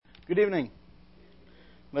Good evening.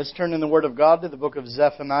 Let's turn in the Word of God to the book of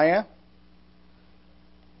Zephaniah.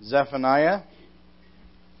 Zephaniah.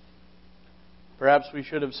 Perhaps we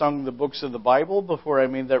should have sung the books of the Bible before I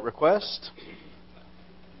made that request.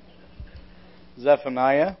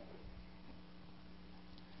 Zephaniah.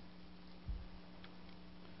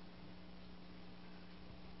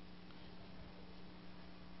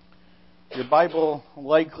 Your Bible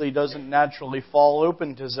likely doesn't naturally fall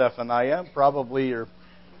open to Zephaniah. Probably you're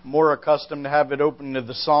more accustomed to have it open to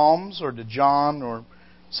the Psalms or to John or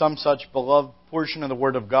some such beloved portion of the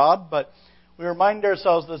Word of God. But we remind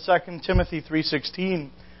ourselves that 2 Timothy 3:16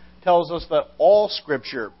 tells us that all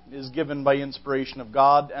Scripture is given by inspiration of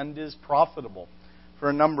God and is profitable for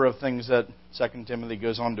a number of things that 2 Timothy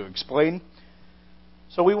goes on to explain.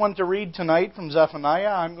 So we want to read tonight from Zephaniah.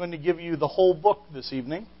 I'm going to give you the whole book this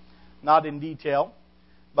evening, not in detail,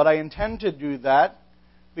 but I intend to do that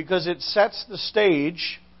because it sets the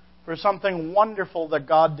stage for something wonderful that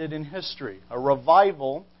God did in history, a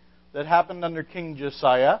revival that happened under King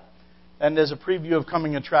Josiah. And as a preview of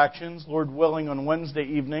coming attractions, Lord willing, on Wednesday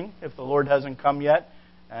evening, if the Lord hasn't come yet,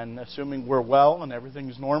 and assuming we're well and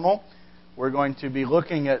everything's normal, we're going to be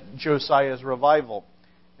looking at Josiah's revival.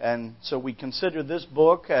 And so we consider this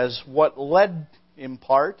book as what led, in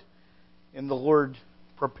part, in the Lord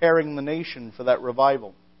preparing the nation for that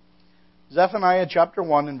revival. Zephaniah chapter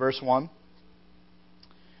 1 and verse 1.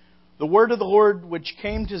 The word of the Lord which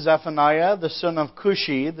came to Zephaniah, the son of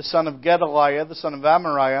Cushi, the son of Gedaliah, the son of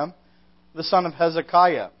Amariah, the son of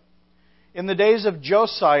Hezekiah, in the days of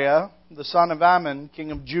Josiah, the son of Ammon, king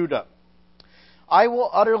of Judah. I will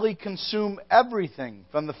utterly consume everything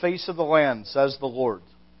from the face of the land, says the Lord.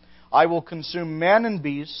 I will consume man and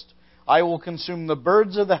beast. I will consume the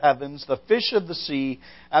birds of the heavens, the fish of the sea,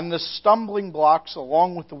 and the stumbling blocks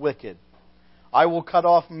along with the wicked. I will cut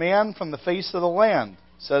off man from the face of the land,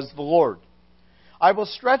 says the Lord. I will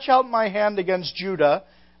stretch out my hand against Judah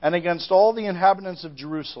and against all the inhabitants of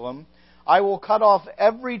Jerusalem. I will cut off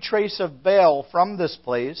every trace of Baal from this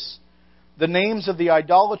place, the names of the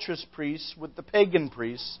idolatrous priests with the pagan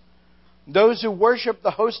priests, those who worship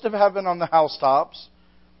the host of heaven on the housetops,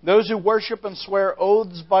 those who worship and swear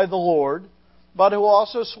oaths by the Lord, but who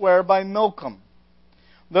also swear by Milcom,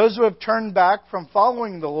 those who have turned back from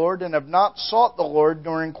following the Lord and have not sought the Lord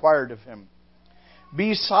nor inquired of Him.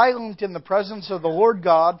 Be silent in the presence of the Lord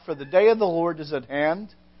God, for the day of the Lord is at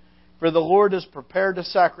hand. For the Lord has prepared a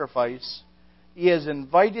sacrifice. He has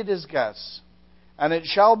invited His guests. And it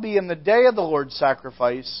shall be in the day of the Lord's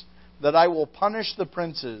sacrifice that I will punish the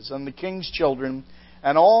princes and the king's children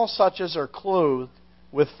and all such as are clothed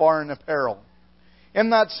with foreign apparel.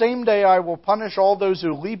 In that same day I will punish all those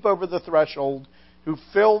who leap over the threshold, who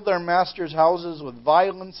fill their masters' houses with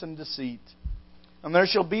violence and deceit. And there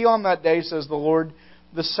shall be on that day, says the Lord,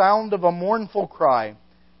 the sound of a mournful cry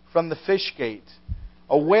from the fish gate,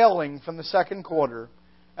 a wailing from the second quarter,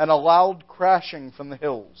 and a loud crashing from the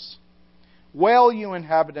hills. Wail, you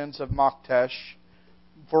inhabitants of Maktesh,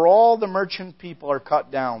 for all the merchant people are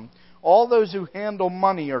cut down. All those who handle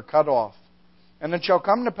money are cut off. And it shall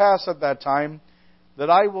come to pass at that time that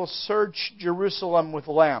I will search Jerusalem with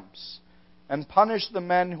lamps, and punish the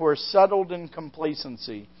men who are settled in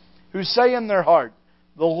complacency, who say in their heart,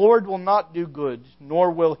 the Lord will not do good,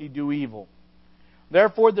 nor will He do evil.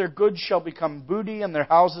 Therefore their goods shall become booty, and their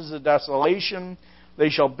houses a desolation. They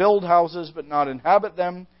shall build houses, but not inhabit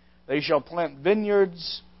them. They shall plant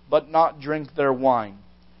vineyards, but not drink their wine.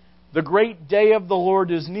 The great day of the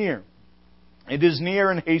Lord is near. It is near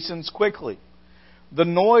and hastens quickly. The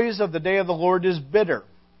noise of the day of the Lord is bitter.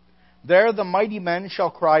 There the mighty men shall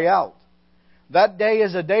cry out. That day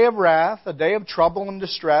is a day of wrath, a day of trouble and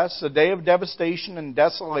distress, a day of devastation and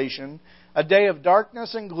desolation, a day of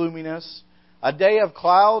darkness and gloominess, a day of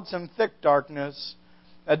clouds and thick darkness,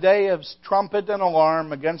 a day of trumpet and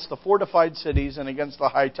alarm against the fortified cities and against the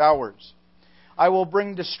high towers. I will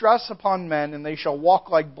bring distress upon men, and they shall walk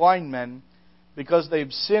like blind men, because they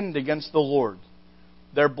have sinned against the Lord.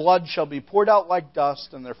 Their blood shall be poured out like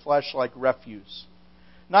dust, and their flesh like refuse.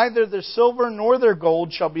 Neither their silver nor their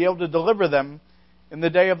gold shall be able to deliver them in the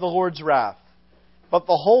day of the Lord's wrath. But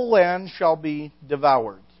the whole land shall be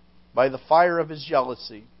devoured by the fire of His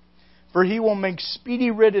jealousy. For He will make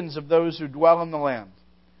speedy riddance of those who dwell in the land.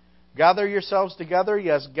 Gather yourselves together,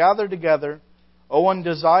 yes, gather together, O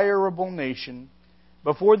undesirable nation,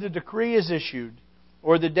 before the decree is issued,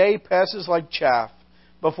 or the day passes like chaff,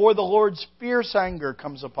 before the Lord's fierce anger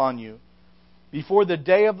comes upon you, before the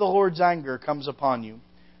day of the Lord's anger comes upon you.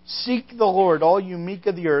 Seek the Lord, all you meek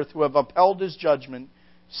of the earth who have upheld His judgment.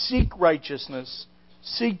 Seek righteousness.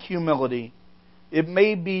 Seek humility. It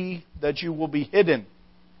may be that you will be hidden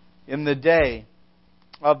in the day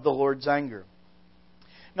of the Lord's anger.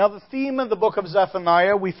 Now the theme of the book of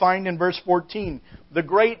Zephaniah we find in verse 14. The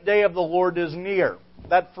great day of the Lord is near.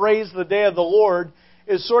 That phrase, the day of the Lord,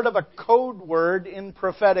 is sort of a code word in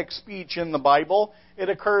prophetic speech in the Bible. It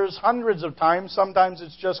occurs hundreds of times. Sometimes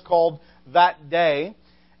it's just called that day.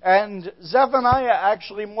 And Zephaniah,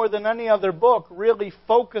 actually, more than any other book, really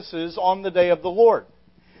focuses on the day of the Lord.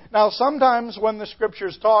 Now, sometimes when the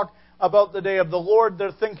Scriptures talk about the day of the Lord,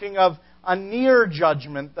 they're thinking of a near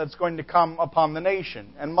judgment that's going to come upon the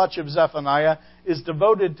nation. And much of Zephaniah is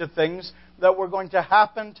devoted to things that were going to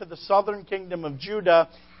happen to the southern kingdom of Judah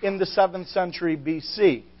in the 7th century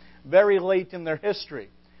BC, very late in their history.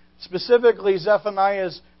 Specifically, Zephaniah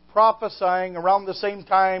is prophesying around the same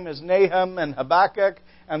time as Nahum and Habakkuk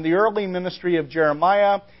and the early ministry of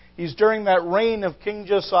Jeremiah. He's during that reign of King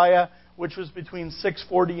Josiah, which was between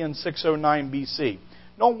 640 and 609 BC.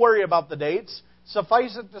 Don't worry about the dates.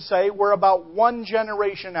 Suffice it to say, we're about one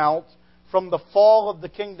generation out from the fall of the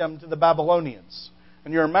kingdom to the Babylonians.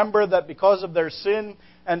 And you remember that because of their sin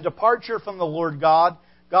and departure from the Lord God,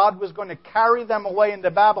 God was going to carry them away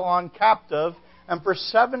into Babylon captive, and for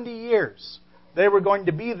 70 years they were going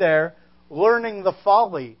to be there learning the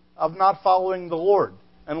folly of not following the Lord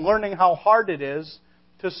and learning how hard it is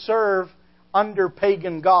to serve under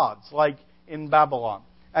pagan gods like in Babylon.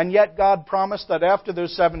 And yet God promised that after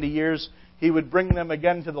those 70 years He would bring them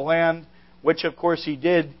again to the land, which of course He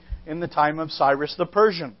did in the time of Cyrus the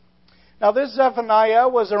Persian. Now this Zephaniah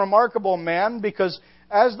was a remarkable man because,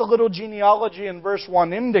 as the little genealogy in verse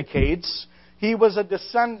 1 indicates, he was a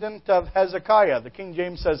descendant of Hezekiah. The King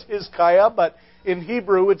James says Hizkiah, but in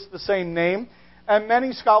Hebrew it's the same name. And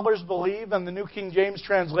many scholars believe, and the New King James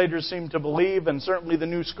translators seem to believe, and certainly the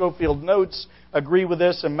New Schofield Notes agree with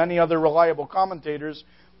this, and many other reliable commentators,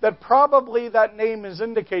 that probably that name is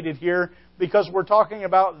indicated here because we're talking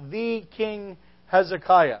about the King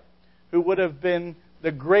Hezekiah, who would have been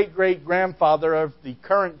the great-great-grandfather of the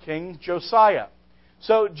current king, Josiah.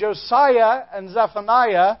 So Josiah and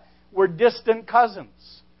Zephaniah were distant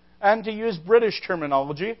cousins. And to use British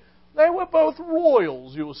terminology, they were both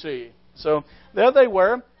royals, you'll see. So there they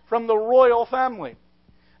were, from the royal family.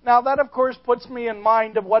 Now that, of course, puts me in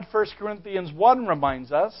mind of what 1 Corinthians 1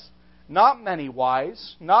 reminds us. Not many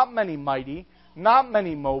wise, not many mighty, not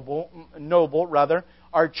many noble,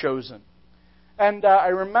 are chosen. And I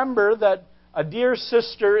remember that a dear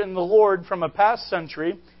sister in the Lord from a past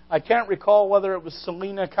century, I can't recall whether it was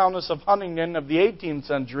Selina, Countess of Huntingdon of the 18th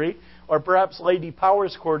century, or perhaps Lady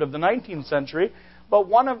Powerscourt of the 19th century, but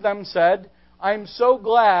one of them said, I'm so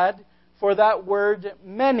glad for that word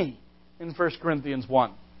many in 1 Corinthians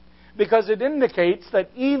 1. Because it indicates that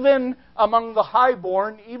even among the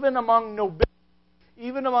highborn, even among nobility,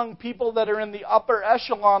 even among people that are in the upper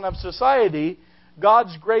echelon of society,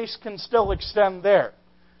 God's grace can still extend there.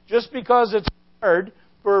 Just because it's hard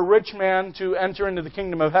for a rich man to enter into the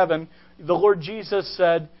kingdom of heaven, the Lord Jesus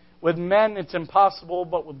said, with men it's impossible,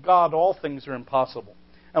 but with God all things are impossible.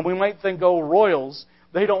 And we might think, oh, royals,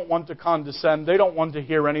 they don't want to condescend, they don't want to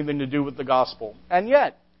hear anything to do with the gospel. And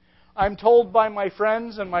yet, I'm told by my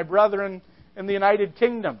friends and my brethren in the United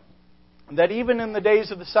Kingdom that even in the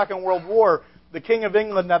days of the Second World War, the King of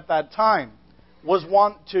England at that time was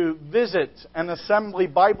wont to visit an assembly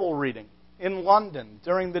Bible reading in London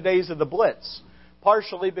during the days of the Blitz,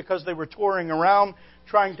 partially because they were touring around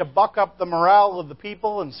trying to buck up the morale of the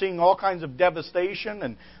people and seeing all kinds of devastation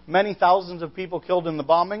and many thousands of people killed in the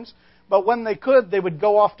bombings. But when they could, they would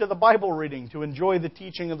go off to the Bible reading to enjoy the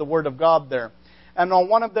teaching of the Word of God there. And on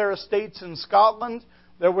one of their estates in Scotland,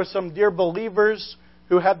 there were some dear believers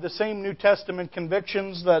who had the same New Testament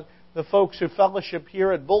convictions that the folks who fellowship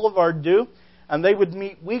here at Boulevard do. And they would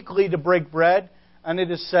meet weekly to break bread. And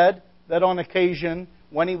it is said that on occasion,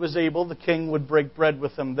 when he was able, the king would break bread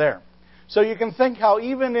with them there. So you can think how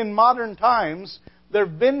even in modern times, there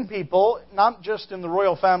have been people, not just in the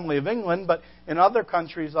royal family of England, but in other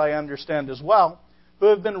countries, I understand as well, who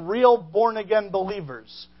have been real born-again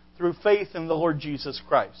believers through faith in the Lord Jesus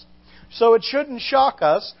Christ. So it shouldn't shock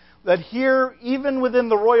us that here, even within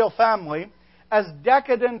the royal family, as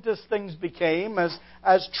decadent as things became,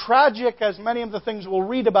 as tragic as many of the things we'll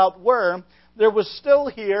read about were, there was still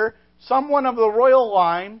here someone of the royal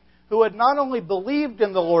line who had not only believed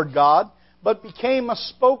in the Lord God, but became a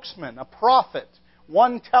spokesman, a prophet,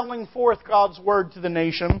 one telling forth God's word to the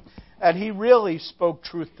nation, and he really spoke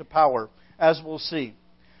truth to power, as we'll see.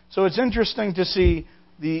 So it's interesting to see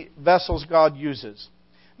the vessels God uses.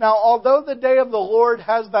 Now, although the day of the Lord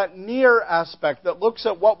has that near aspect that looks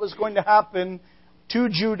at what was going to happen to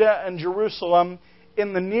Judah and Jerusalem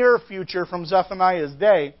in the near future from Zephaniah's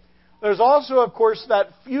day, There's also, of course, that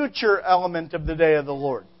future element of the day of the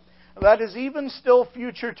Lord. That is even still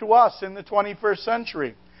future to us in the 21st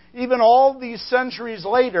century. Even all these centuries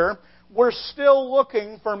later, we're still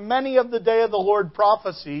looking for many of the day of the Lord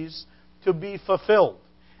prophecies to be fulfilled.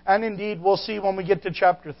 And indeed, we'll see when we get to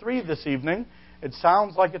chapter 3 this evening. It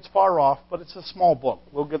sounds like it's far off, but it's a small book.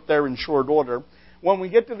 We'll get there in short order. When we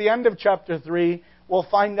get to the end of chapter 3, we'll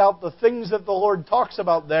find out the things that the Lord talks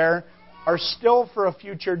about there are still for a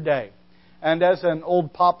future day. And as an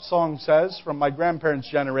old pop song says from my grandparents'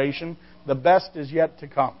 generation, the best is yet to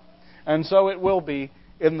come. And so it will be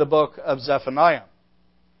in the book of Zephaniah.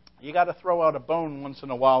 You got to throw out a bone once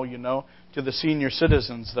in a while, to the senior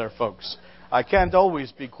citizens there, folks. I can't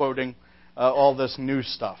always be quoting all this new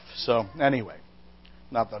stuff. So anyway,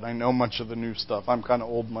 not that I know much of the new stuff. I'm kind of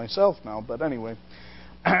old myself now, but anyway.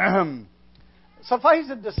 Suffice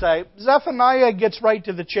it to say, Zephaniah gets right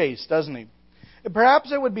to the chase, doesn't he?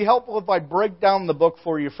 Perhaps it would be helpful if I break down the book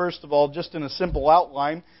for you, first of all, just in a simple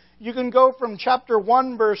outline. You can go from chapter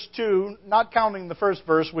 1, verse 2, not counting the first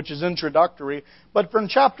verse, which is introductory, but from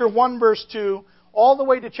chapter 1, verse 2, all the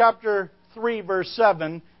way to chapter 3, verse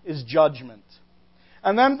 7, is judgment.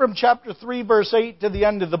 And then from chapter 3, verse 8 to the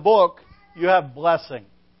end of the book, you have blessing.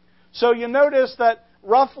 So you notice that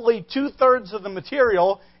roughly 2/3 of the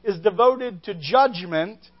material is devoted to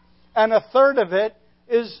judgment, and 1/3 of it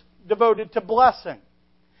is devoted to blessing.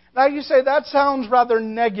 Now you say, that sounds rather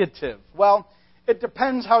negative. Well, it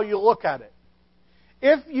depends how you look at it.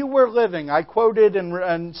 If you were living, I quoted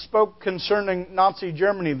and spoke concerning Nazi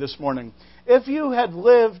Germany this morning. If you had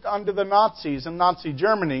lived under the Nazis in Nazi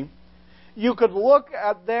Germany, you could look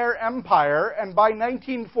at their empire, and by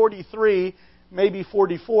 1943, maybe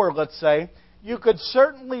 44, let's say, you could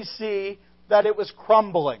certainly see that it was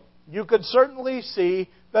crumbling. You could certainly see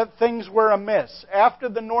that things were amiss. After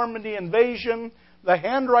the Normandy invasion, the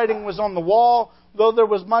handwriting was on the wall. Though there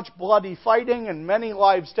was much bloody fighting and many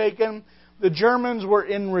lives taken, the Germans were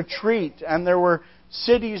in retreat, and there were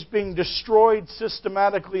cities being destroyed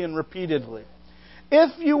systematically and repeatedly.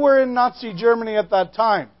 If you were in Nazi Germany at that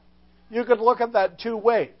time, you could look at that two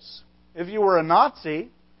ways. If you were a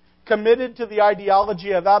Nazi, committed to the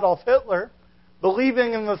ideology of Adolf Hitler,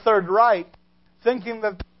 believing in the Third Reich, thinking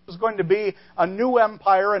that there was going to be a new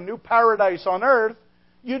empire, a new paradise on earth,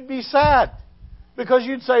 you'd be sad, because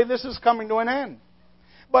you'd say this is coming to an end.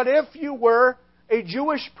 But if you were a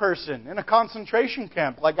Jewish person in a concentration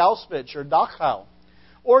camp like Auschwitz or Dachau,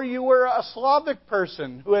 or you were a Slavic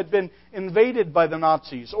person who had been invaded by the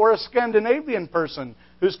Nazis, or a Scandinavian person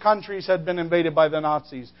whose countries had been invaded by the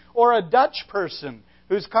Nazis, or a Dutch person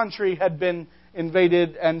whose country had been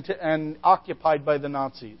invaded and occupied by the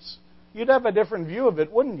Nazis, you'd have a different view of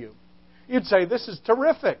it, wouldn't you? You'd say, this is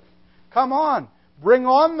terrific. Come on. Bring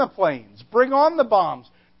on the planes. Bring on the bombs.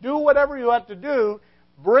 Do whatever you have to do.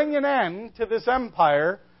 Bring an end to this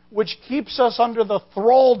empire which keeps us under the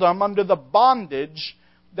thraldom, under the bondage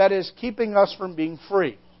that is keeping us from being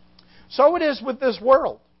free. So it is with this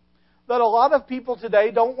world, that a lot of people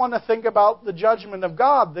today don't want to think about the judgment of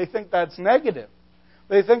God. They think that's negative.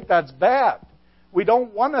 They think that's bad. We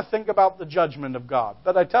don't want to think about the judgment of God.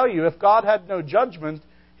 But I tell you, if God had no judgment,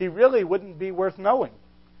 He really wouldn't be worth knowing.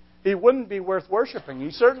 He wouldn't be worth worshiping.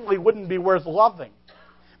 He certainly wouldn't be worth loving.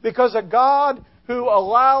 Because a God who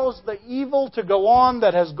allows the evil to go on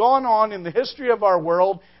that has gone on in the history of our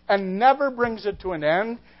world and never brings it to an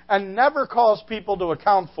end and never calls people to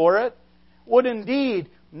account for it would indeed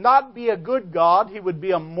not be a good God. He would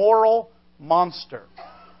be a moral monster.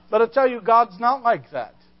 But I tell you, God's not like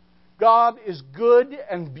that. God is good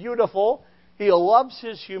and beautiful. He loves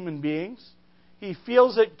His human beings. He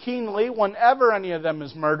feels it keenly whenever any of them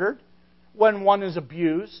is murdered, when one is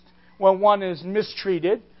abused, when one is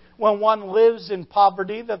mistreated, when one lives in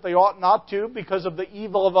poverty that they ought not to because of the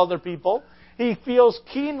evil of other people. He feels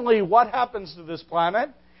keenly what happens to this planet.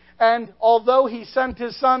 And although He sent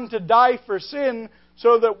His Son to die for sin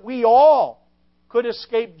so that we all could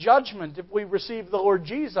escape judgment if we receive the Lord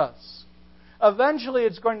Jesus, eventually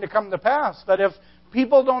it's going to come to pass that if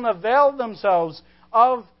people don't avail themselves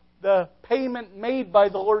of the payment made by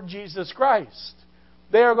the Lord Jesus Christ,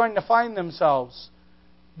 they are going to find themselves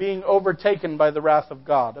being overtaken by the wrath of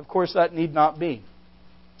God. Of course, that need not be.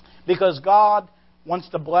 Because God wants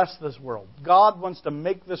to bless this world. God wants to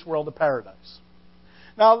make this world a paradise.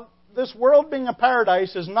 Now, this world being a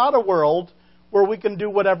paradise is not a world where we can do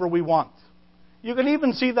whatever we want. You can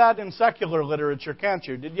even see that in secular literature, can't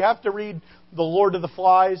you? Did you have to read The Lord of the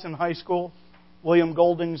Flies in high school? William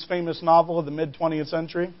Golding's famous novel of the mid-20th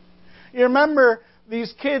century? You remember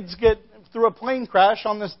these kids get through a plane crash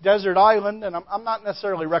on this desert island, and I'm not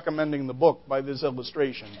necessarily recommending the book by this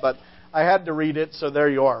illustration, but I had to read it, so there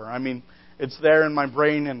you are. I mean, it's there in my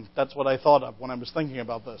brain, and that's what I thought of when I was thinking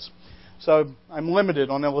about this. So I'm limited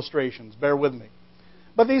on illustrations. Bear with me.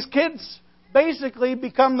 But these kids basically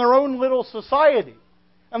become their own little society,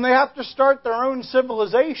 and they have to start their own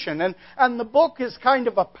civilization. And the book is kind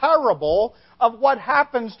of a parable of what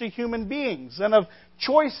happens to human beings and of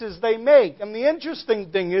choices they make. And the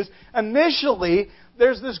interesting thing is, initially,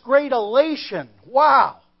 there's this great elation.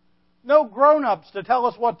 Wow! No grown-ups to tell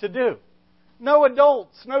us what to do. No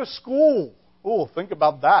adults, no school. Oh, think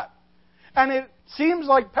about that. And it seems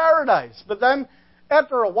like paradise. But then,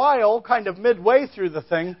 after a while, kind of midway through the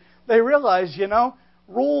thing, they realize,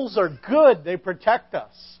 rules are good. They protect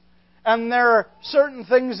us. And there are certain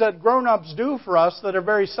things that grown-ups do for us that are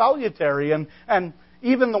very salutary. And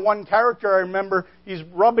even the one character I remember, he's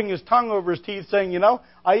rubbing his tongue over his teeth saying,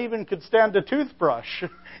 I even could stand a toothbrush.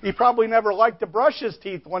 He probably never liked to brush his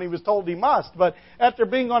teeth when he was told he must. But after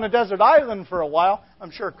being on a desert island for a while, I'm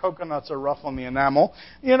sure coconuts are rough on the enamel,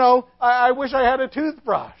 I wish I had a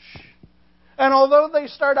toothbrush. And although they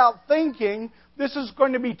start out thinking, this is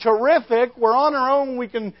going to be terrific, we're on our own, we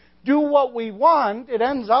can do what we want, it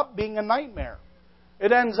ends up being a nightmare.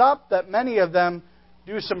 It ends up that many of them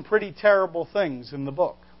do some pretty terrible things in the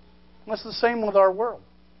book. That's the same with our world.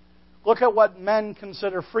 Look at what men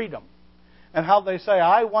consider freedom and how they say,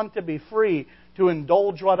 I want to be free to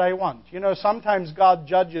indulge what I want. Sometimes God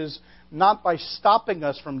judges not by stopping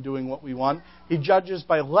us from doing what we want. He judges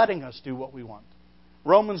by letting us do what we want.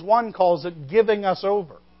 Romans 1 calls it giving us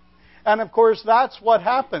over. And of course, that's what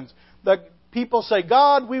happens. The people say,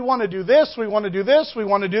 God, we want to do this, we want to do this, we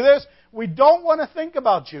want to do this. We don't want to think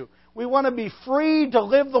about you. We want to be free to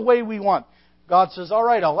live the way we want. God says, all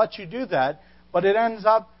right, I'll let you do that. But it ends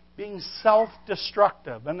up being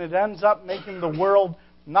self-destructive. And it ends up making the world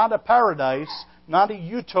not a paradise, not a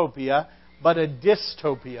utopia, but a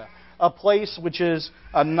dystopia. A place which is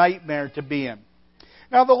a nightmare to be in.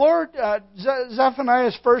 Now the Lord,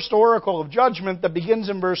 Zephaniah's first oracle of judgment that begins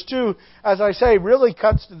in verse 2, as I say, really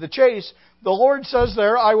cuts to the chase. The Lord says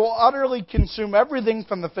there, I will utterly consume everything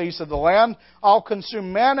from the face of the land. I'll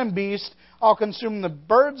consume man and beast. I'll consume the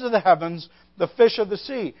birds of the heavens, the fish of the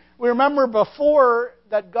sea. We remember before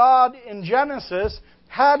that God in Genesis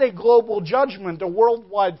had a global judgment, a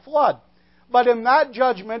worldwide flood. But in that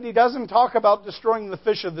judgment, He doesn't talk about destroying the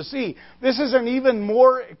fish of the sea. This is an even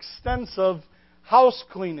more extensive house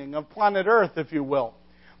cleaning of planet Earth, if you will.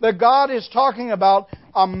 That God is talking about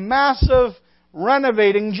a massive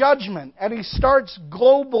renovating judgment. And He starts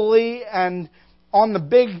globally and on the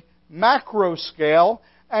big macro scale.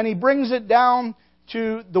 And He brings it down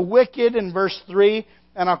to the wicked in verse 3.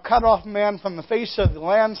 And I'll cut off man from the face of the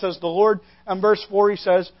land, says the Lord. And verse 4 He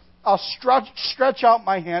says, I'll stretch out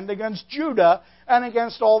my hand against Judah and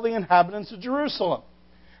against all the inhabitants of Jerusalem.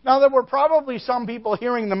 Now there were probably some people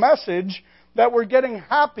hearing the message that were getting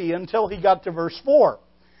happy until he got to verse 4.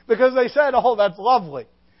 Because they said, oh, that's lovely.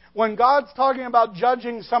 When God's talking about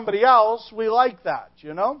judging somebody else, we like that,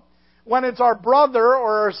 When it's our brother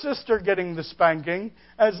or our sister getting the spanking,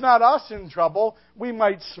 and it's not us in trouble, we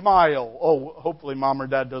might smile. Oh, hopefully Mom or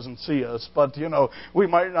Dad doesn't see us, but, we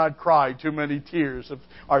might not cry too many tears if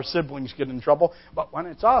our siblings get in trouble. But when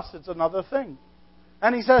it's us, it's another thing.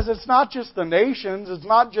 And He says it's not just the nations, it's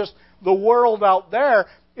not just the world out there,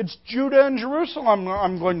 it's Judah and Jerusalem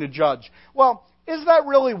I'm going to judge. Well, is that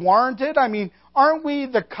really warranted? I mean, aren't we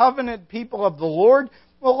the covenant people of the Lord?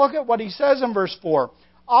 Well, look at what He says in verse 4.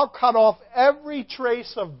 I'll cut off every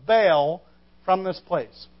trace of Baal from this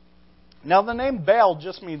place. Now, the name Baal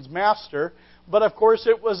just means master, but of course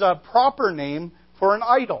it was a proper name for an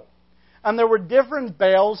idol. And there were different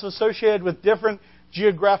Baals associated with different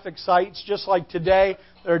geographic sites, just like today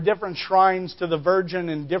there are different shrines to the Virgin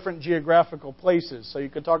in different geographical places. So you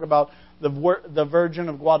could talk about the Virgin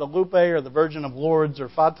of Guadalupe or the Virgin of Lourdes or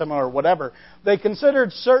Fatima or whatever. They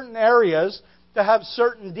considered certain areas to have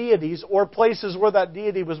certain deities or places where that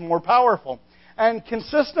deity was more powerful. And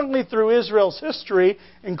consistently through Israel's history,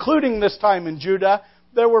 including this time in Judah,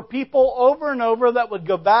 there were people over and over that would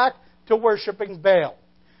go back to worshiping Baal.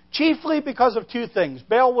 Chiefly because of two things.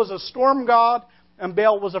 Baal was a storm god and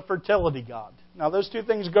Baal was a fertility god. Now those two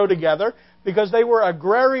things go together because they were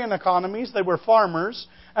agrarian economies, they were farmers,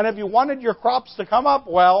 and if you wanted your crops to come up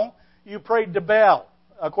well, you prayed to Baal,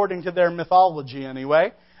 according to their mythology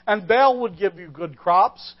anyway. And Baal would give you good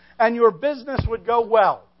crops, and your business would go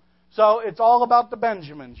well. So it's all about the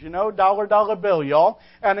Benjamins, dollar bill, y'all.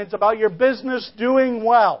 And it's about your business doing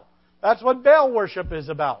well. That's what Baal worship is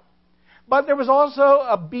about. But there was also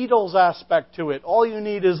a Beatles aspect to it. All you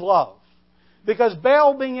need is love. Because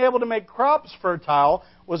Baal, being able to make crops fertile,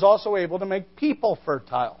 was also able to make people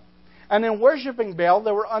fertile. And in worshiping Baal,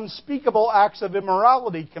 there were unspeakable acts of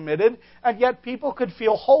immorality committed, and yet people could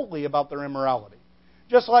feel holy about their immorality.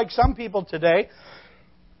 Just like some people today,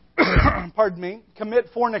 commit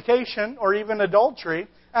fornication or even adultery,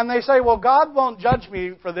 and they say, well, God won't judge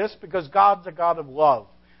me for this because God's a God of love.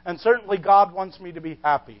 And certainly God wants me to be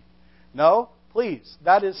happy. No, please,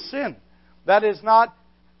 that is sin. That is not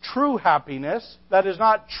true happiness. That is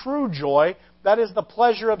not true joy. That is the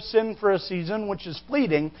pleasure of sin for a season, which is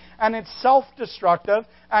fleeting, and it's self-destructive,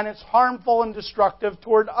 and it's harmful and destructive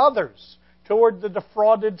toward others, toward the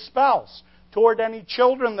defrauded spouse, toward any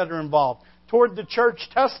children that are involved, toward the church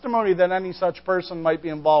testimony that any such person might be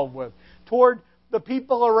involved with, toward the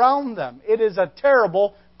people around them. It is a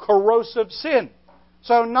terrible, corrosive sin.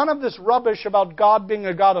 So none of this rubbish about God being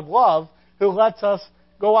a God of love who lets us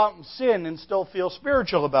go out and sin and still feel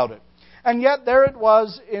spiritual about it. And yet there it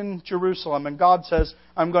was in Jerusalem. And God says,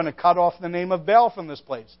 I'm going to cut off the name of Baal from this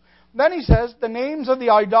place. Then He says, the names of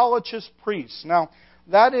the idolatrous priests. Now,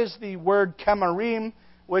 that is the word kemarim,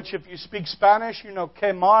 which if you speak Spanish, you know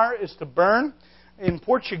quemar is to burn. In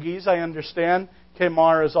Portuguese, I understand,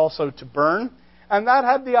 quemar is also to burn. And that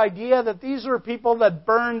had the idea that these were people that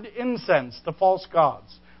burned incense to false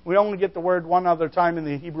gods. We only get the word one other time in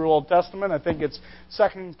the Hebrew Old Testament. I think it's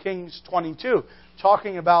 2 Kings 22,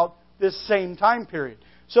 talking about this same time period.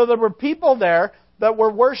 So there were people there that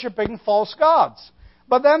were worshiping false gods.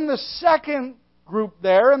 But then the second group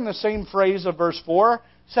there, in the same phrase of verse 4,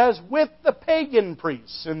 says, with the pagan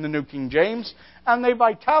priests in the New King James. And they've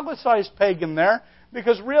italicized pagan there,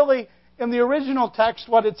 because really, in the original text,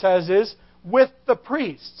 what it says is, with the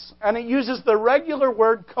priests. And it uses the regular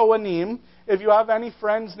word Kohanim. If you have any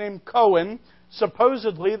friends named Cohen,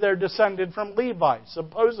 supposedly they're descended from Levi.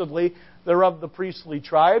 Supposedly they're of the priestly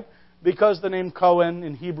tribe, because the name Cohen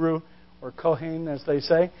in Hebrew, or Kohen as they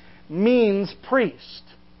say, means priest.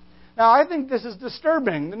 Now I think this is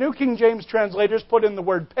disturbing. The New King James translators put in the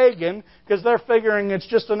word pagan because they're figuring it's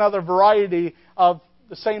just another variety of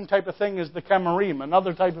the same type of thing as the Kemarim,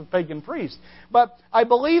 another type of pagan priest. But I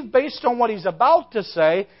believe, based on what he's about to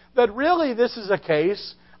say, that really this is a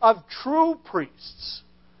case of true priests.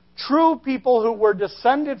 True people who were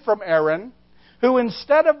descended from Aaron, who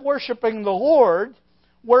instead of worshiping the Lord,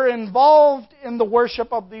 were involved in the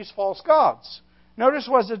worship of these false gods. Notice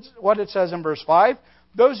what it says in verse 5.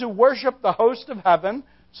 Those who worship the host of heaven,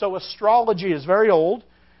 so astrology is very old,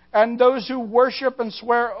 and those who worship and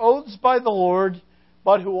swear oaths by the Lord,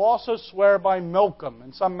 but who also swear by Milcom.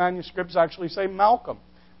 And some manuscripts actually say Malcolm,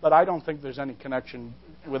 but I don't think there's any connection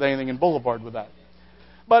with anything in Boulevard with that.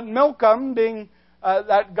 But Milcom, being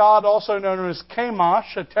that god also known as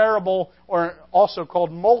Chemosh, a terrible, or also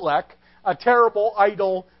called Molech, a terrible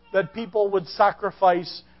idol that people would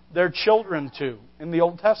sacrifice their children to in the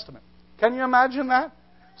Old Testament. Can you imagine that?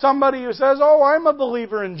 Somebody who says, oh, I'm a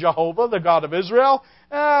believer in Jehovah, the God of Israel,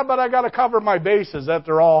 but I got to cover my bases.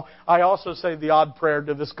 After all, I also say the odd prayer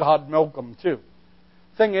to this god Milcom too.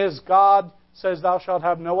 Thing is, God says, thou shalt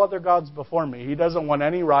have no other gods before me. He doesn't want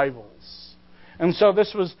any rivals. And so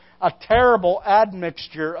this was a terrible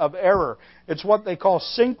admixture of error. It's what they call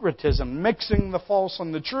syncretism, mixing the false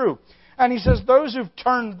and the true. And he says, those who've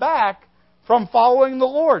turned back from following the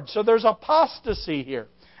Lord. So there's apostasy here.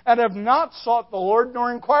 And have not sought the Lord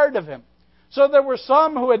nor inquired of Him. So there were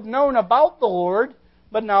some who had known about the Lord,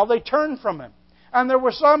 but now they turned from Him. And there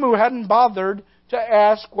were some who hadn't bothered to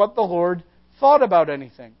ask what the Lord thought about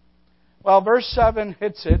anything. Well, verse 7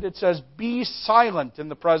 hits it. It says, be silent in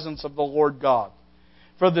the presence of the Lord God.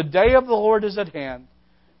 For the day of the Lord is at hand.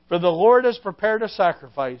 For the Lord has prepared a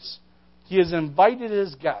sacrifice. He has invited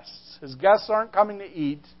His guests. His guests aren't coming to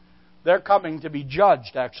eat. They're coming to be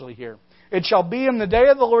judged, actually, here. It shall be in the day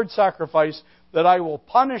of the Lord's sacrifice that I will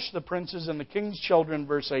punish the princes and the king's children,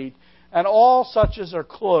 verse 8, and all such as are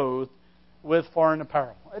clothed with foreign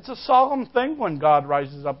apparel. It's a solemn thing when God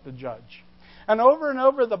rises up to judge. And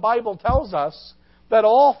over the Bible tells us that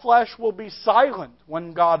all flesh will be silent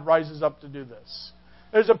when God rises up to do this.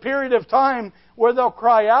 There's a period of time where they'll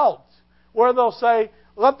cry out, where they'll say,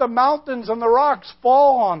 let the mountains and the rocks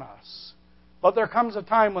fall on us. But there comes a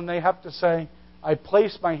time when they have to say, I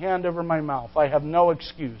place my hand over my mouth. I have no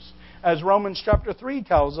excuse. As Romans chapter 3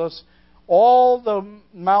 tells us, all the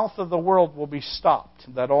mouth of the world will be stopped,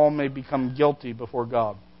 that all may become guilty before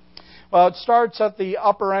God. Well, it starts at the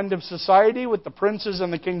upper end of society with the princes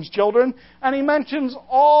and the king's children, and he mentions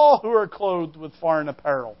all who are clothed with foreign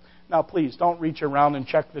apparel. Now, please, don't reach around and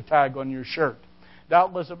check the tag on your shirt.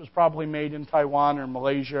 Doubtless it was probably made in Taiwan or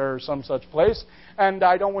Malaysia or some such place. And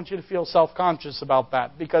I don't want you to feel self-conscious about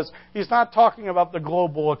that, because he's not talking about the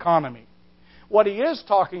global economy. What he is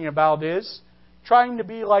talking about is trying to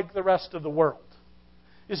be like the rest of the world.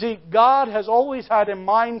 You see, God has always had in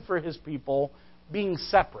mind for His people being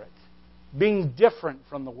separate, being different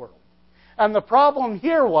from the world. And the problem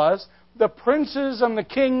here was the princes and the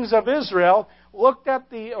kings of Israel looked at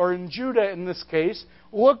or in Judah in this case,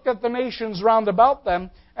 looked at the nations round about them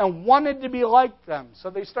and wanted to be like them. So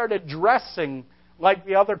they started dressing like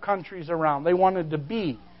the other countries around. They wanted to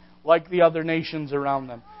be like the other nations around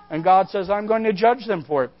them. And God says, I'm going to judge them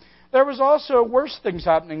for it. There was also worse things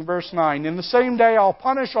happening. Verse 9, in the same day I'll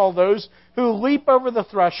punish all those who leap over the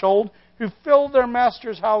threshold, who fill their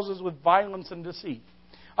masters' houses with violence and deceit.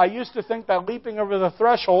 I used to think that leaping over the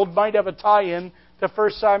threshold might have a tie-in to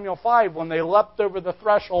 1 Samuel 5 when they leapt over the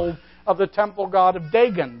threshold of the temple god of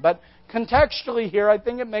Dagon. But contextually here, I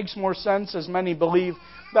think it makes more sense, as many believe,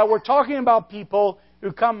 that we're talking about people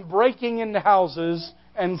who come breaking into houses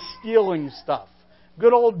and stealing stuff.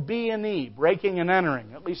 Good old B&E, breaking and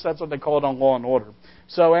entering. At least that's what they call it on Law and Order.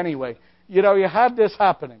 So anyway, you had this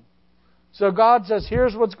happening. So God says,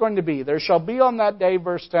 here's what's going to be. There shall be on that day,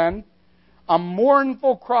 verse 10, a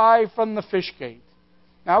mournful cry from the fish gate.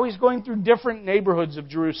 Now he's going through different neighborhoods of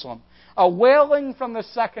Jerusalem. A wailing from the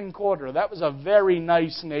second quarter. That was a very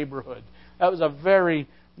nice neighborhood. That was a very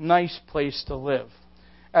nice place to live.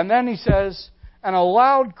 And then he says, and a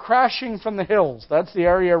loud crashing from the hills. That's the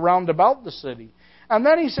area round about the city. And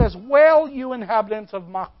then he says, wail, you inhabitants of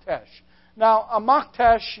Maktesh. Now, a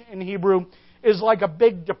Maktesh in Hebrew is like a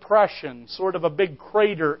big depression, sort of a big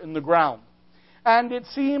crater in the ground. And it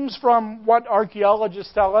seems from what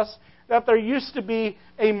archaeologists tell us that there used to be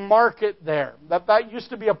a market there, that used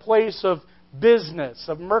to be a place of business,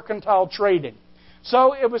 of mercantile trading.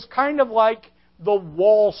 So it was kind of like the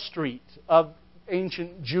Wall Street of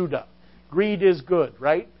ancient Judah. Greed is good,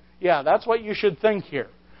 right? Yeah, that's what you should think here.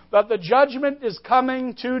 That the judgment is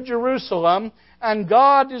coming to Jerusalem, and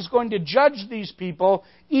God is going to judge these people.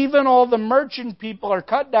 Even all the merchant people are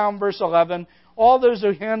cut down, verse 11. All those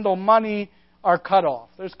who handle money are cut off.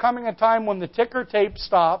 There's coming a time when the ticker tape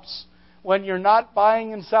stops, when you're not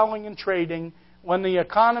buying and selling and trading, when the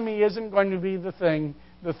economy isn't going to be the thing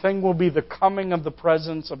will be the coming of the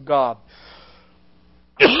presence of God.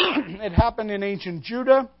 It happened in ancient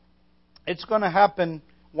Judah. It's going to happen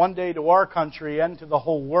one day to our country and to the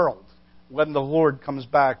whole world when the Lord comes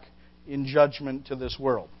back in judgment to this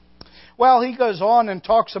world. Well, he goes on and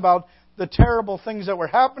talks about the terrible things that were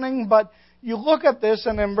happening, but you look at this,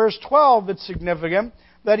 and in verse 12 it's significant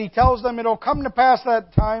that he tells them, it'll come to pass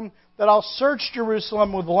that time that I'll search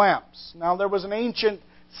Jerusalem with lamps. Now, there was an ancient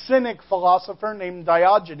Cynic philosopher named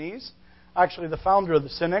Diogenes, actually the founder of the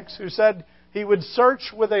Cynics, who said he would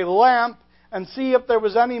search with a lamp and see if there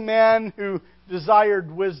was any man who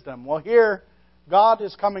desired wisdom. Well, here, God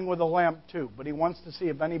is coming with a lamp too, but He wants to see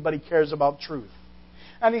if anybody cares about truth.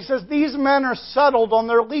 And He says, these men are settled on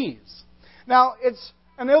their lees. Now, it's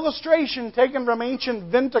an illustration taken from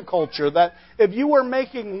ancient viticulture that if you were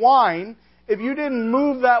making wine, if you didn't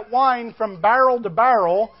move that wine from barrel to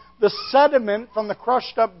barrel, the sediment from the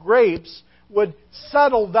crushed up grapes would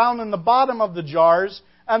settle down in the bottom of the jars,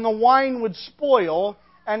 and the wine would spoil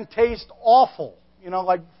and taste awful.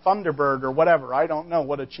 Like Thunderbird or whatever. I don't know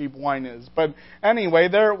what a cheap wine is. But anyway,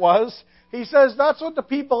 there it was. He says that's what the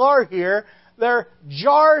people are here. They're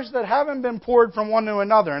jars that haven't been poured from one to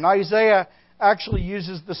another. And Isaiah actually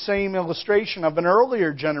uses the same illustration of an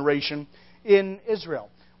earlier generation in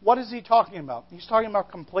Israel. What is he talking about? He's talking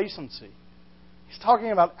about complacency. He's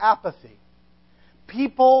talking about apathy.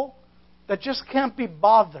 People that just can't be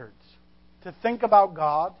bothered to think about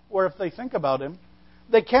God, or if they think about Him,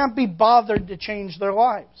 they can't be bothered to change their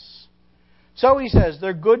lives. So he says,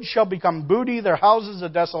 their goods shall become booty, their houses a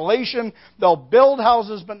desolation. They'll build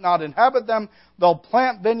houses but not inhabit them. They'll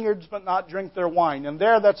plant vineyards but not drink their wine. And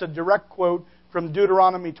that's a direct quote from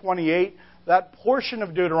Deuteronomy 28, that portion of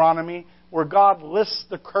Deuteronomy where God lists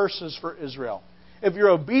the curses for Israel. If you're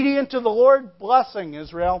obedient to the Lord, blessing,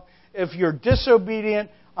 Israel. If you're disobedient,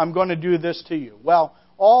 I'm going to do this to you. Well,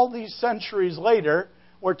 all these centuries later,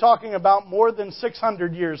 we're talking about more than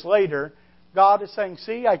 600 years later, God is saying,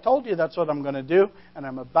 see, I told you that's what I'm going to do, and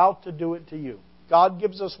I'm about to do it to you. God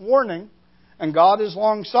gives us warning, and God is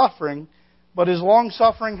long-suffering, but His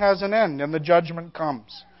long-suffering has an end, and the judgment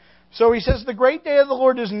comes. So He says, the great day of the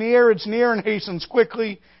Lord is near, it's near and hastens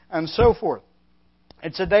quickly, and so forth.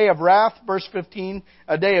 It's a day of wrath, verse 15,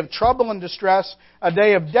 a day of trouble and distress, a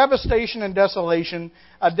day of devastation and desolation,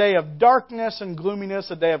 a day of darkness and gloominess,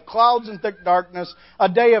 a day of clouds and thick darkness, a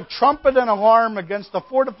day of trumpet and alarm against the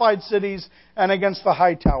fortified cities and against the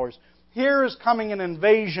high towers. Here is coming an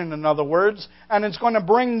invasion, in other words, and it's going to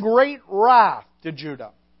bring great wrath to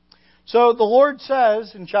Judah. So the Lord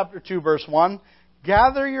says in chapter 2, verse 1,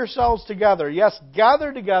 gather yourselves together. Yes,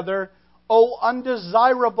 gather together, O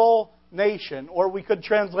undesirable nation. Or we could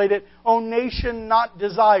translate it, O nation not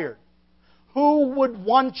desired. Who would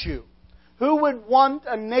want you? Who would want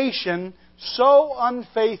a nation so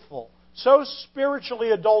unfaithful, so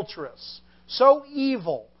spiritually adulterous, so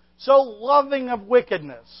evil, so loving of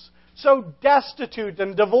wickedness, so destitute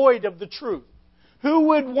and devoid of the truth? Who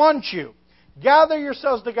would want you? Gather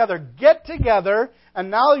yourselves together. Get together.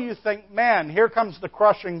 And now you think, man, here comes the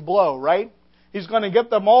crushing blow, right? He's going to get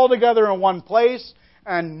them all together in one place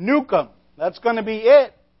and nuke them. That's going to be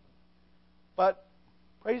it. But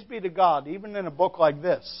praise be to God, even in a book like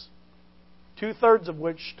this, 2/3 of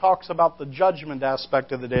which talks about the judgment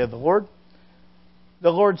aspect of the day of the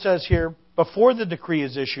Lord says here, before the decree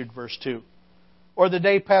is issued, verse 2, or the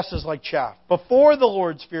day passes like chaff, before the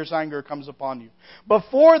Lord's fierce anger comes upon you,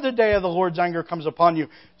 before the day of the Lord's anger comes upon you,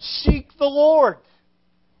 seek the Lord,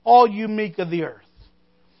 all you meek of the earth,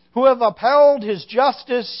 who have upheld His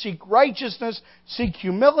justice, seek righteousness, seek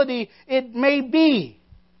humility. It may be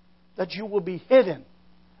that you will be hidden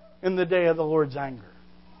in the day of the Lord's anger.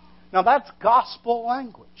 Now that's gospel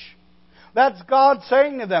language. That's God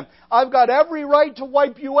saying to them, I've got every right to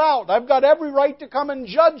wipe you out. I've got every right to come and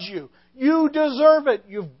judge you. You deserve it.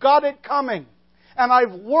 You've got it coming. And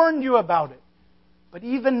I've warned you about it. But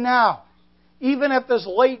even now, even at this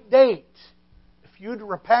late date, if you'd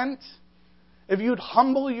repent, if you'd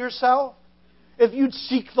humble yourself, if you'd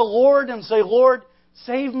seek the Lord and say, Lord,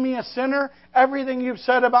 save me a sinner, everything you've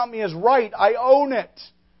said about me is right. I own it.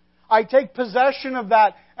 I take possession of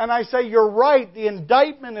that and I say, you're right. The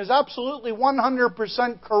indictment is absolutely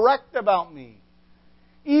 100% correct about me.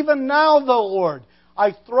 Even now, though, Lord,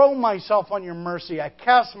 I throw myself on your mercy. I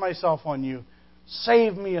cast myself on you.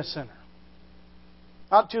 Save me a sinner.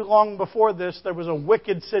 Not too long before this, there was a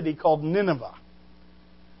wicked city called Nineveh.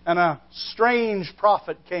 And a strange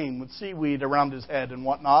prophet came with seaweed around his head and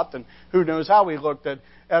whatnot. And who knows how he looked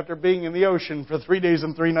after being in the ocean for 3 days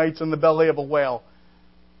and 3 nights in the belly of a whale.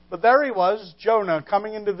 But there he was, Jonah,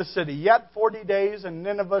 coming into the city. Yet 40 days and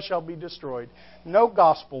Nineveh shall be destroyed. No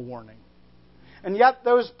gospel warning. And yet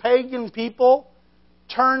those pagan people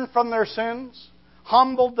turned from their sins,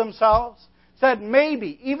 humbled themselves, said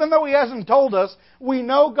maybe, even though He hasn't told us, we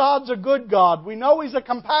know God's a good God. We know He's a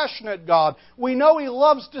compassionate God. We know He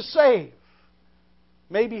loves to save.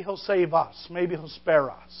 Maybe He'll save us. Maybe He'll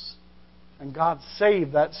spare us. And God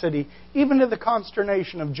saved that city, even to the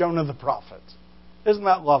consternation of Jonah the prophet. Isn't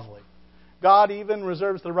that lovely? God even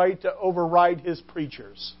reserves the right to override His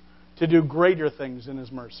preachers, to do greater things in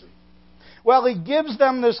His mercy. Well, He gives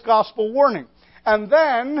them this gospel warning. And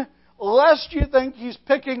then, lest you think He's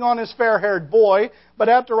picking on His fair-haired boy, but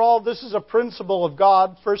after all, this is a principle of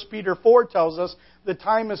God. 1 Peter 4 tells us the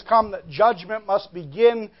time has come that judgment must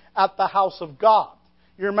begin at the house of God.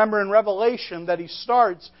 You remember in Revelation that He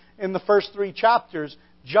starts in the first 3 chapters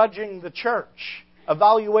judging the church,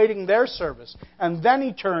 evaluating their service, and then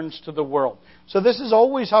He turns to the world. So this is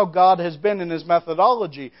always how God has been in His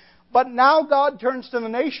methodology. But now God turns to the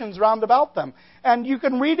nations round about them. And you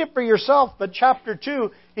can read it for yourself, but chapter 2,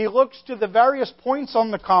 He looks to the various points on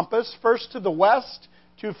the compass, first to the west,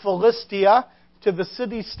 to Philistia, to the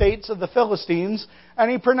city-states of the Philistines, and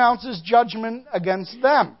He pronounces judgment against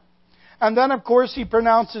them. And then, of course, He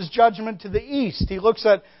pronounces judgment to the east. He looks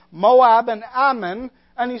at Moab and Ammon,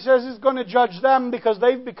 and He says He's going to judge them because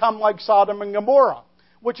they've become like Sodom and Gomorrah,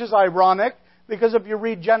 which is ironic, because if you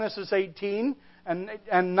read Genesis 18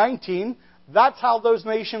 and 19, that's how those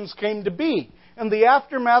nations came to be. In the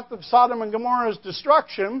aftermath of Sodom and Gomorrah's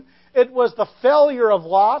destruction, it was the failure of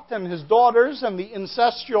Lot and his daughters and the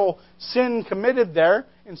incestuous sin committed there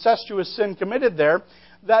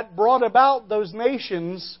that brought about those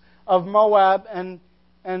nations of Moab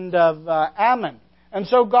and of Ammon. And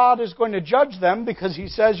so God is going to judge them because He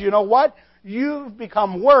says, you know what? You've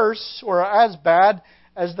become worse or as bad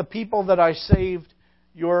as the people that I saved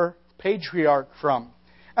your patriarch from.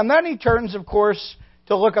 And then He turns, of course,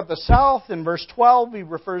 to look at the south. In verse 12, He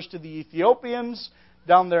refers to the Ethiopians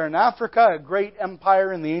down there in Africa, a great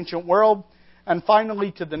empire in the ancient world. And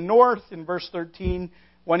finally to the north, in verse 13,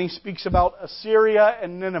 when He speaks about Assyria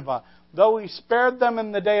and Nineveh. Though He spared them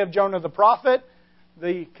in the day of Jonah the prophet,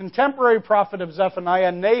 the contemporary prophet of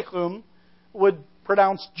Zephaniah, Nahum, would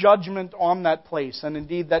pronounced judgment on that place. And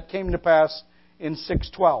indeed, that came to pass in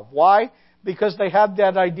 612. Why? Because they had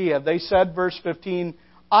that idea. They said, verse 15,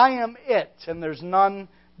 I am it, and there's none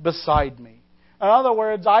beside me. In other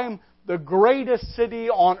words, I am the greatest city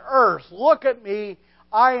on earth. Look at me.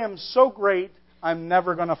 I am so great, I'm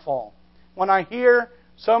never going to fall. When I hear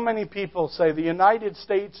so many people say the United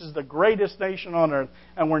States is the greatest nation on earth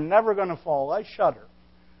and we're never going to fall, I shudder.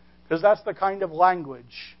 Because that's the kind of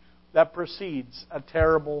language that precedes a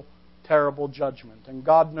terrible, terrible judgment. And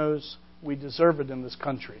God knows we deserve it in this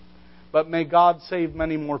country. But may God save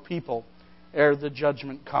many more people ere the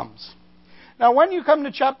judgment comes. Now, when you come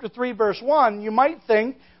to chapter 3, verse 1, you might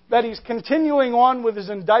think that he's continuing on with his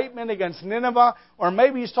indictment against Nineveh, or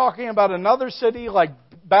maybe he's talking about another city like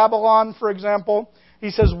Babylon, for example.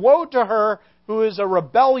 He says, woe to her who is a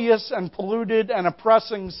rebellious and polluted and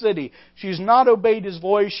oppressing city. She's not obeyed his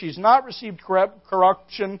voice. She's not received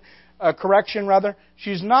correction.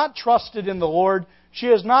 She's not trusted in the Lord. She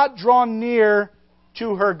has not drawn near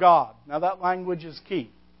to her God. Now that language is key.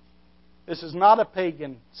 This is not a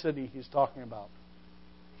pagan city he's talking about.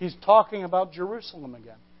 He's talking about Jerusalem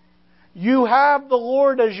again. You have the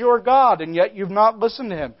Lord as your God, and yet you've not listened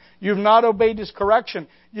to Him. You've not obeyed His correction.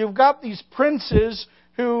 You've got these princes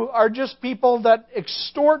who are just people that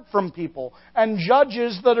extort from people, and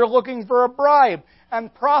judges that are looking for a bribe,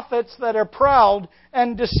 and prophets that are proud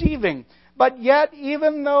and deceiving. But yet,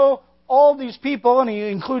 even though all these people, and he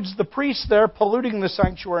includes the priests there, polluting the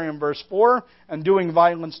sanctuary in verse 4, and doing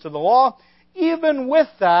violence to the law, even with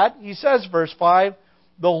that, he says, verse 5,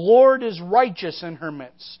 the Lord is righteous in her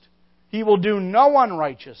midst. He will do no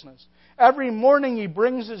unrighteousness. Every morning He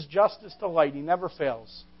brings His justice to light. He never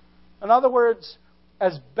fails. In other words,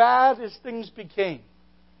 as bad as things became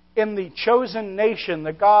in the chosen nation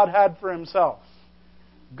that God had for Himself,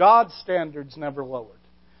 God's standards never lowered.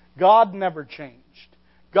 God never changed.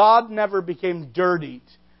 God never became dirtied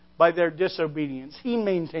by their disobedience. He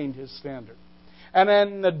maintained His standard. And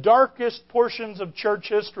in the darkest portions of church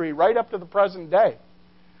history, right up to the present day,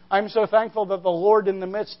 I'm so thankful that the Lord in the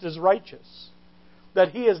midst is righteous. That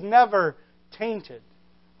He is never tainted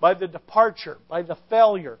by the departure, by the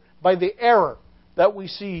failure, by the error that we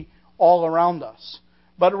see all around us.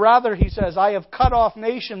 But rather, He says, I have cut off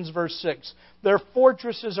nations, verse 6. Their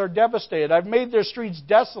fortresses are devastated. I've made their streets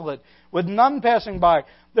desolate, with none passing by.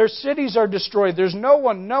 Their cities are destroyed. There's no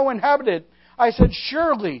one, no inhabitant. I said,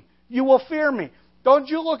 surely you will fear me. Don't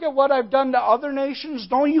you look at what I've done to other nations?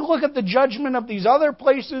 Don't you look at the judgment of these other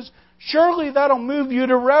places? Surely that'll move you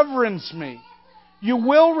to reverence me. You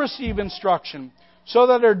will receive instruction, so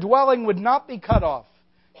that her dwelling would not be cut off,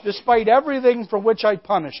 despite everything for which I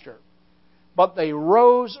punished her. But they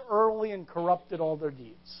rose early and corrupted all their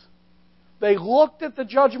deeds. They looked at the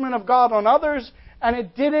judgment of God on others, and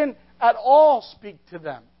it didn't at all speak to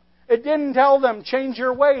them. It didn't tell them, change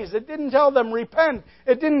your ways. It didn't tell them, repent.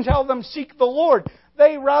 It didn't tell them, seek the Lord.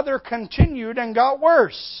 They rather continued and got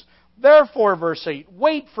worse. Therefore, verse 8,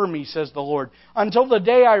 wait for me, says the Lord, until the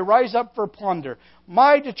day I rise up for plunder.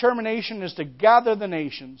 My determination is to gather the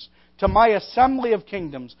nations to my assembly of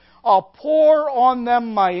kingdoms. I'll pour on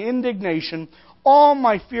them my indignation, all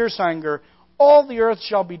my fierce anger. All the earth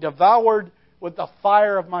shall be devoured with the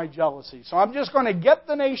fire of my jealousy. So I'm just going to get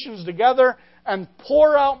the nations together and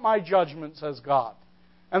pour out my judgment, says God.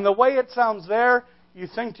 And the way it sounds there, you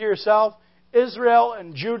think to yourself, Israel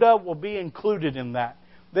and Judah will be included in that.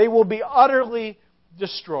 They will be utterly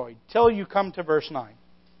destroyed, till you come to verse 9.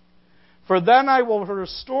 For then I will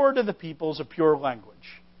restore to the peoples a pure language.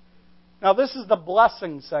 Now this is the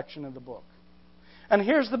blessing section of the book. And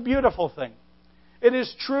here's the beautiful thing. It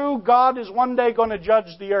is true God is one day going to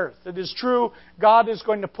judge the earth. It is true God is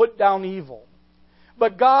going to put down evil.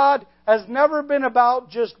 But God has never been about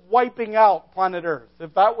just wiping out planet Earth.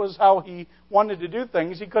 If that was how He wanted to do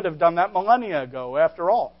things, He could have done that millennia ago, after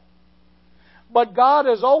all. But God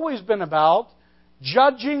has always been about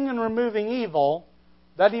judging and removing evil,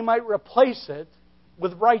 that He might replace it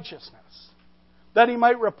with righteousness. That He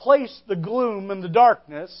might replace the gloom and the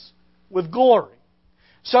darkness with glory.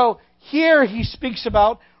 So here He speaks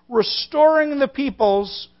about restoring the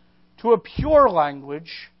peoples to a pure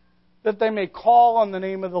language, that they may call on the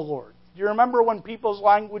name of the Lord. Do you remember when people's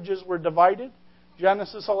languages were divided?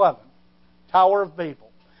 Genesis 11, Tower of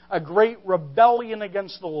Babel. A great rebellion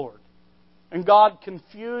against the Lord. And God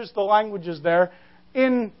confused the languages there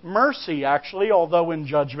in mercy, actually, although in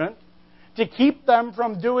judgment, to keep them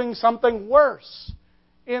from doing something worse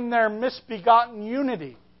in their misbegotten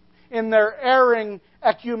unity, in their erring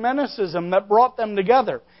ecumenicism that brought them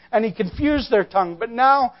together. And He confused their tongue. But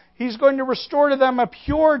now He's going to restore to them a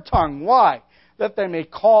pure tongue. Why? That they may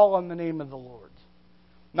call on the name of the Lord.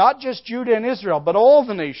 not just Judah and Israel, but all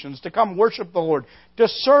the nations, to come worship the Lord, to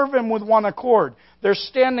serve Him with one accord. They're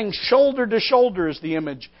standing shoulder to shoulder, is the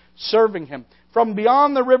image, serving Him. From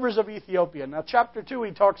beyond the rivers of Ethiopia. Now, chapter 2,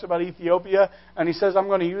 he talks about Ethiopia, and he says, I'm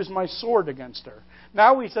going to use my sword against her.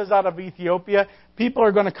 Now he says, out of Ethiopia, people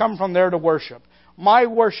are going to come from there to worship. My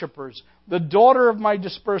worshippers, the daughter of my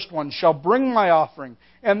dispersed ones, shall bring my offering.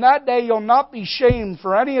 And that day you'll not be shamed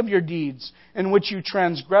for any of your deeds in which you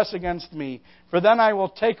transgress against me. For then I will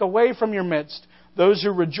take away from your midst those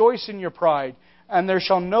who rejoice in your pride, and there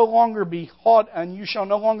shall no longer be you shall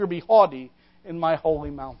no longer be haughty in my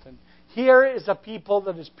holy mountain. Here is a people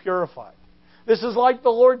that is purified. This is like the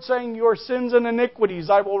Lord saying, your sins and iniquities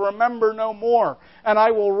I will remember no more, and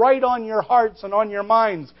I will write on your hearts and on your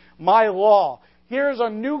minds my law. Here's a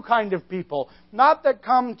new kind of people, not that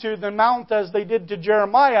come to the mount as they did to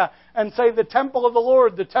Jeremiah and say, the temple of the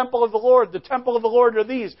Lord, the temple of the Lord, the temple of the Lord are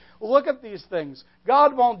these. Look at these things.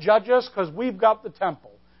 God won't judge us because we've got the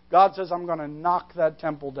temple. God says, I'm going to knock that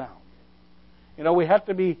temple down. You know, we have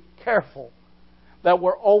to be careful that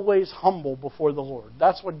we're always humble before the Lord.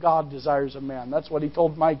 That's what God desires of man. That's what He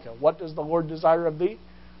told Micah. What does the Lord desire of thee?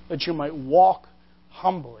 That you might walk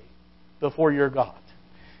humbly before your God.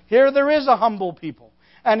 Here there is a humble people.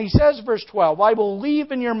 And He says, verse 12, I will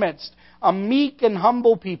leave in your midst a meek and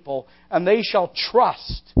humble people, and they shall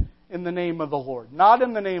trust in the name of the Lord. Not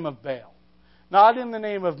in the name of Baal. Not in the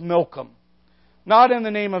name of Milcom. Not in the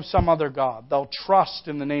name of some other god. They'll trust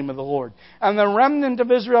in the name of the Lord. And the remnant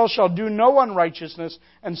of Israel shall do no unrighteousness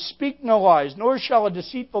and speak no lies, nor shall a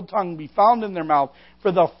deceitful tongue be found in their mouth,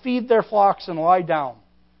 for they'll feed their flocks and lie down,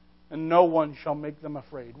 and no one shall make them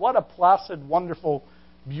afraid. What a placid, wonderful,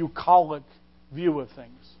 bucolic view of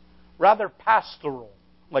things. Rather pastoral,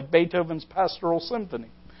 like Beethoven's Pastoral Symphony.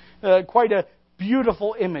 Quite a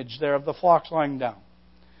beautiful image there of the flocks lying down.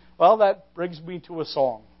 Well, that brings me to a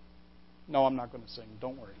song. No, I'm not going to sing.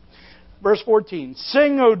 Don't worry. Verse 14.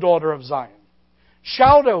 Sing, O daughter of Zion.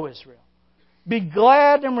 Shout, O Israel. Be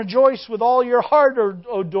glad and rejoice with all your heart,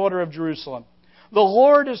 O daughter of Jerusalem. The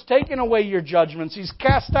Lord has taken away your judgments. He's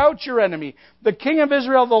cast out your enemy. The King of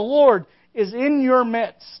Israel, the Lord, is in your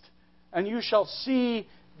midst. And you shall see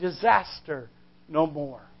disaster no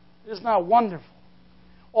more. Isn't that wonderful?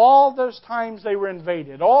 All those times they were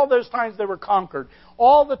invaded, all those times they were conquered,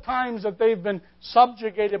 all the times that they've been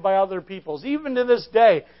subjugated by other peoples, even to this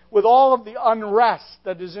day, with all of the unrest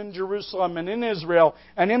that is in Jerusalem and in Israel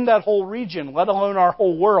and in that whole region, let alone our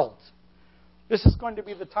whole world. This is going to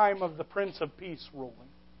be the time of the Prince of Peace ruling.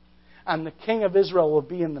 And the King of Israel will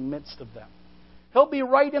be in the midst of them. He'll be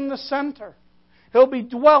right in the center. He'll be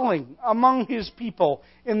dwelling among His people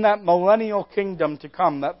in that millennial kingdom to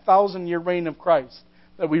come, that 1,000-year reign of Christ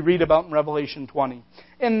that we read about in Revelation 20.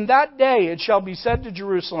 In that day it shall be said to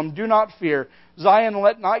Jerusalem, do not fear. Zion,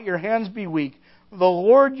 let not your hands be weak. The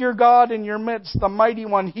Lord your God in your midst, the mighty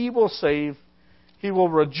one, He will save. He will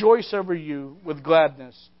rejoice over you with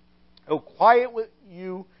gladness. He'll quiet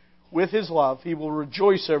you with His love. He will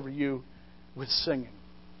rejoice over you with singing.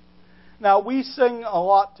 Now, we sing a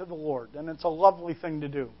lot to the Lord, and it's a lovely thing to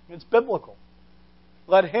do. It's biblical.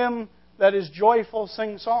 Let him that is joyful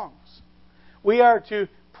sing songs. We are to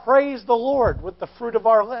praise the Lord with the fruit of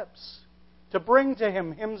our lips, to bring to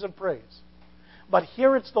Him hymns of praise. But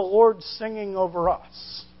here it's the Lord singing over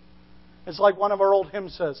us. It's like one of our old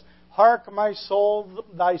hymns says, hark, my soul,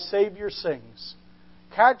 thy Savior sings.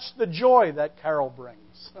 Catch the joy that carol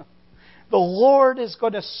brings. The Lord is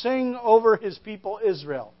going to sing over His people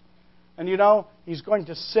Israel. And you know, He's going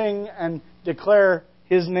to sing and declare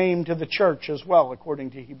His name to the church as well,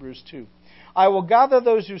 according to Hebrews 2. I will gather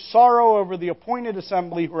those who sorrow over the appointed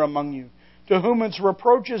assembly who are among you, to whom its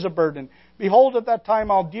reproach is a burden. Behold, at that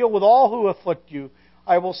time I'll deal with all who afflict you.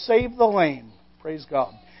 I will save the lame, praise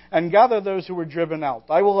God, and gather those who were driven out.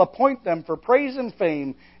 I will appoint them for praise and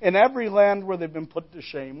fame in every land where they've been put to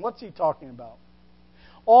shame. What's He talking about?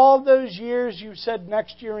 All those years you said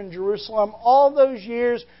next year in Jerusalem, all those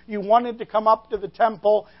years you wanted to come up to the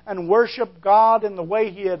temple and worship God in the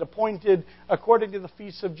way He had appointed according to the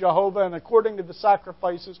feasts of Jehovah and according to the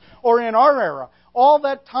sacrifices, or in our era, all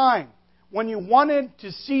that time when you wanted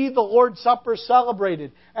to see the Lord's Supper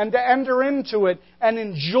celebrated and to enter into it and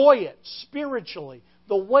enjoy it spiritually,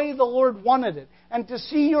 the way the Lord wanted it, and to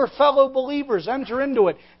see your fellow believers enter into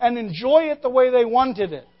it and enjoy it the way they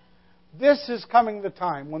wanted it. This is coming the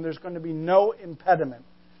time when there's going to be no impediment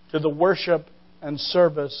to the worship and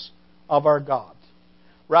service of our God.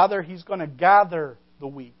 Rather, He's going to gather the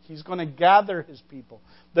weak. He's going to gather His people.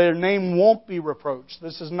 Their name won't be reproached.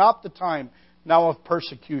 This is not the time now of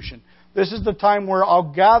persecution. This is the time where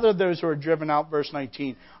I'll gather those who are driven out, verse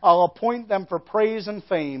 19. I'll appoint them for praise and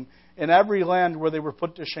fame in every land where they were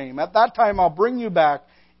put to shame. At that time I'll bring you back.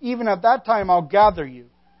 Even at that time I'll gather you.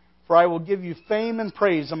 For I will give you fame and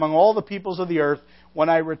praise among all the peoples of the earth when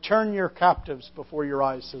I return your captives before your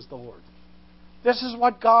eyes, says the Lord. This is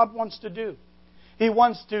what God wants to do. He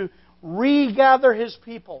wants to regather His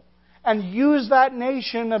people and use that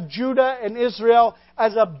nation of Judah and Israel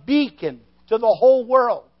as a beacon to the whole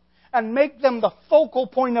world and make them the focal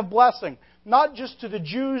point of blessing, not just to the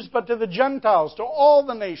Jews, but to the Gentiles, to all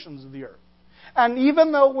the nations of the earth. And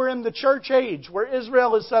even though we're in the church age where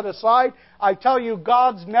Israel is set aside, I tell you,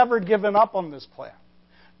 God's never given up on this plan.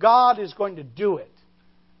 God is going to do it.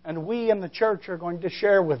 And we in the church are going to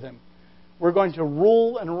share with Him. We're going to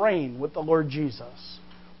rule and reign with the Lord Jesus.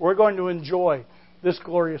 We're going to enjoy this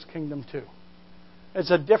glorious kingdom too. It's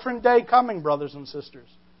a different day coming, brothers and sisters.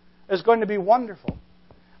 It's going to be wonderful.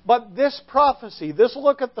 But this prophecy, this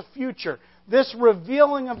look at the future, this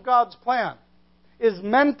revealing of God's plan is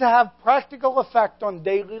meant to have practical effect on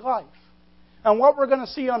daily life. And what we're going to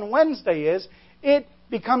see on Wednesday is it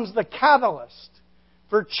becomes the catalyst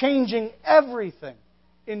for changing everything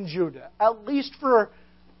in Judah, at least for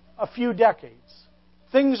a few decades.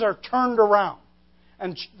 Things are turned around,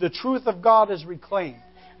 and the truth of God is reclaimed,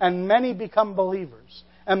 and many become believers,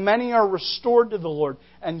 and many are restored to the Lord,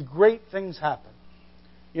 and great things happen.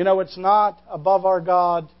 You know, it's not above our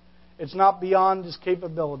God, it's not beyond His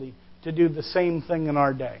capability to do the same thing in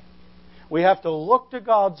our day. We have to look to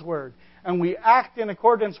God's Word, and we act in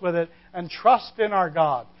accordance with it, and trust in our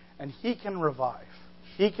God, and He can revive,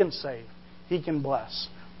 He can save, He can bless.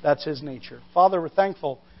 That's His nature. Father, we're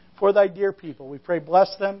thankful for Thy dear people. We pray,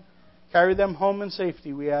 bless them, carry them home in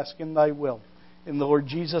safety, we ask in Thy will. In the Lord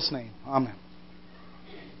Jesus' name, amen.